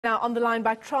Now on the line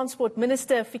by Transport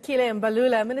Minister Fikile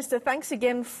Mbalula. Minister, thanks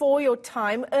again for your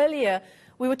time. Earlier,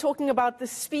 we were talking about the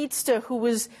speedster who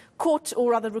was caught,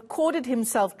 or rather recorded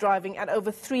himself driving at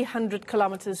over 300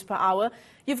 kilometers per hour.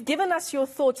 You've given us your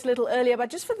thoughts a little earlier,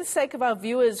 but just for the sake of our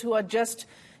viewers who are just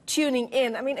tuning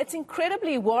in, I mean, it's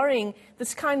incredibly worrying,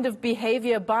 this kind of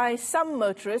behavior by some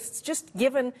motorists, just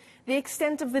given the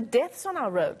extent of the deaths on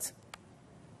our roads.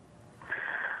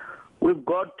 We've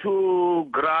got to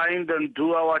grind and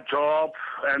do our job,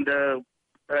 and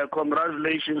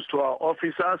congratulations to our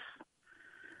officers.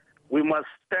 We must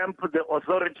stamp the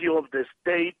authority of the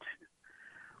state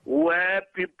where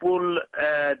people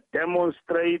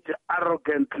demonstrate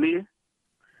arrogantly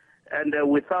and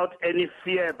without any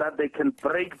fear that they can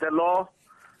break the law.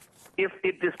 If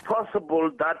it is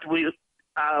possible that we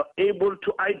are able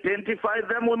to identify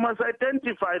them, we must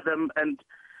identify them and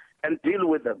deal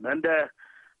with them. And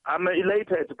I'm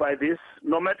elated by this.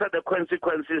 No matter the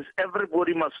consequences,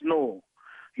 everybody must know.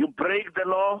 You break the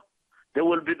law, there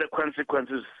will be the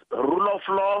consequences. Rule of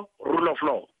law, rule of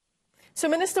law. So,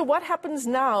 Minister, what happens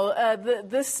now?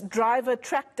 This driver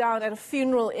tracked down at a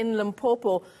funeral in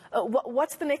Limpopo.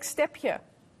 What's the next step here?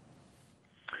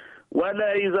 Well,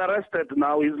 he's arrested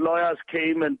now. His lawyers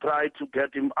came and tried to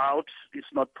get him out.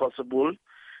 It's not possible.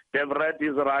 They've read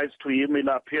his rights to him. He'll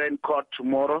appear in court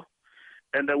tomorrow.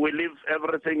 And we leave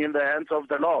everything in the hands of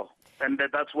the law. And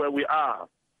that's where we are.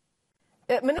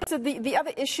 Minister, the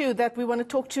other issue that we want to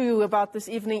talk to you about this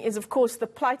evening is, of course, the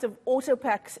plight of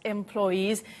Autopax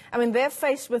employees. I mean, they're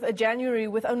faced with a January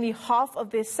with only half of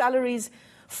their salaries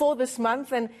for this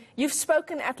month. And you've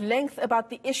spoken at length about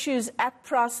the issues at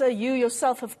Prasa. You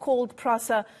yourself have called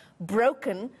Prasa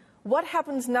broken. What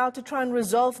happens now to try and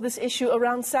resolve this issue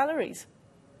around salaries?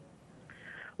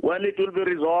 Well, it will be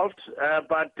resolved,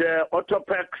 but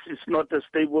Autopax is not a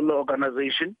stable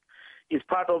organization. It's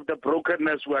part of the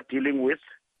brokenness we're dealing with.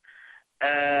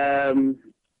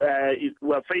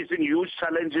 We're facing huge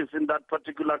challenges in that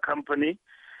particular company,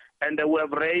 and we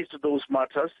have raised those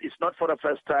matters. It's not for the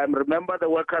first time. Remember, the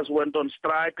workers went on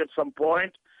strike at some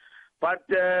point, but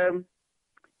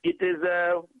it is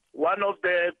one of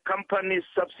the company's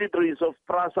subsidiaries of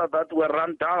Prasa that were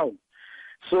run down.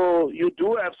 So you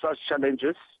do have such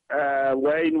challenges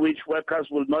where in which workers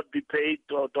will not be paid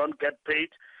or don't get paid,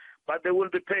 but they will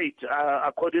be paid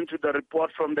according to the report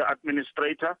from the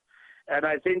administrator. And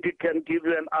I think it can give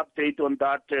you an update on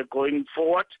that going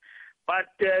forward. But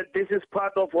this is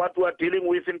part of what we're dealing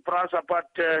with in Prasa.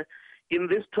 But in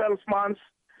these 12 months,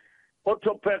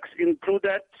 Autopax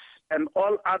included and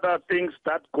all other things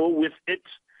that go with it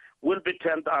will be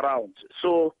turned around.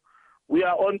 So we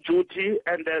are on duty,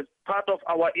 and part of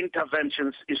our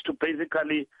interventions is to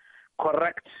basically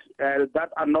correct that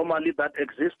anomaly that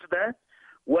exists there,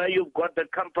 where you've got the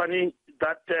company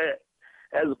that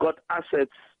has got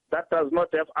assets, that does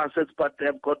not have assets, but they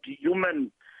have got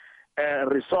human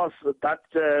resource that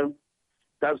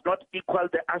does not equal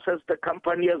the assets the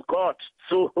company has got.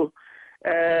 So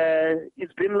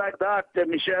it's been like that,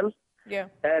 Michelle. Yeah.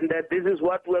 And this is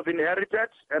what we have inherited,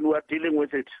 and we're dealing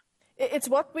with it. It's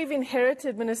what we've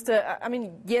inherited, Minister. I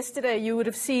mean, yesterday you would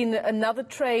have seen another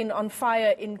train on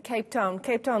fire in Cape Town.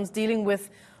 Cape Town's dealing with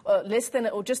less than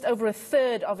or just over a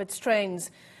third of its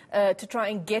trains to try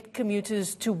and get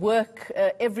commuters to work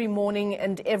every morning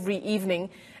and every evening.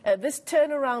 This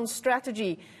turnaround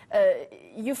strategy,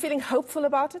 you feeling hopeful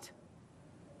about it?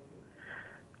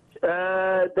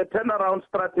 The turnaround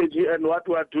strategy and what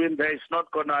we are doing there is not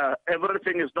gonna.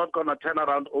 Everything is not gonna turn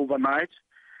around overnight.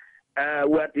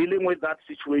 We are dealing with that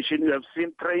situation. You have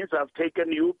seen trains. I've taken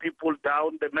you people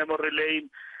down the memory lane.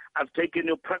 I've taken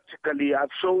you practically. I've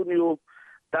shown you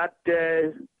that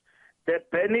the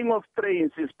banning of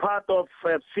trains is part of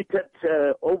fitted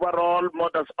overall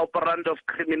modus operandi of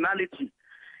criminality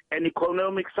and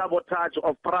economic sabotage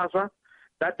of Prasa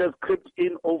that has crept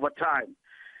in over time.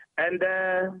 And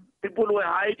people were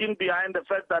hiding behind the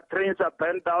fact that trains are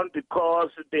banned down because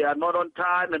they are not on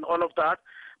time and all of that.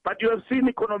 But you have seen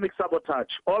economic sabotage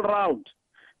all round.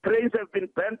 Trains have been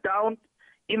burnt down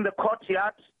in the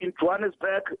courtyard, in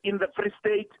Johannesburg, in the Free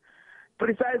State,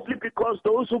 precisely because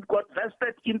those who've got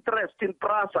vested interest in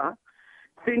Prasa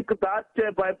think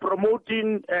that by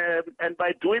promoting and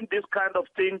by doing this kind of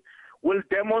thing will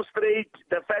demonstrate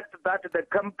the fact that the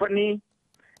company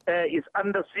is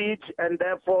under siege and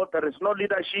therefore there is no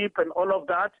leadership and all of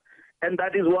that. And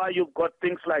that is why you've got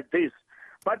things like this.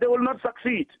 But they will not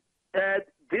succeed.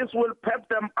 This will pep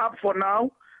them up for now,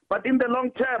 but in the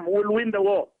long term, we'll win the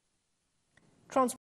war.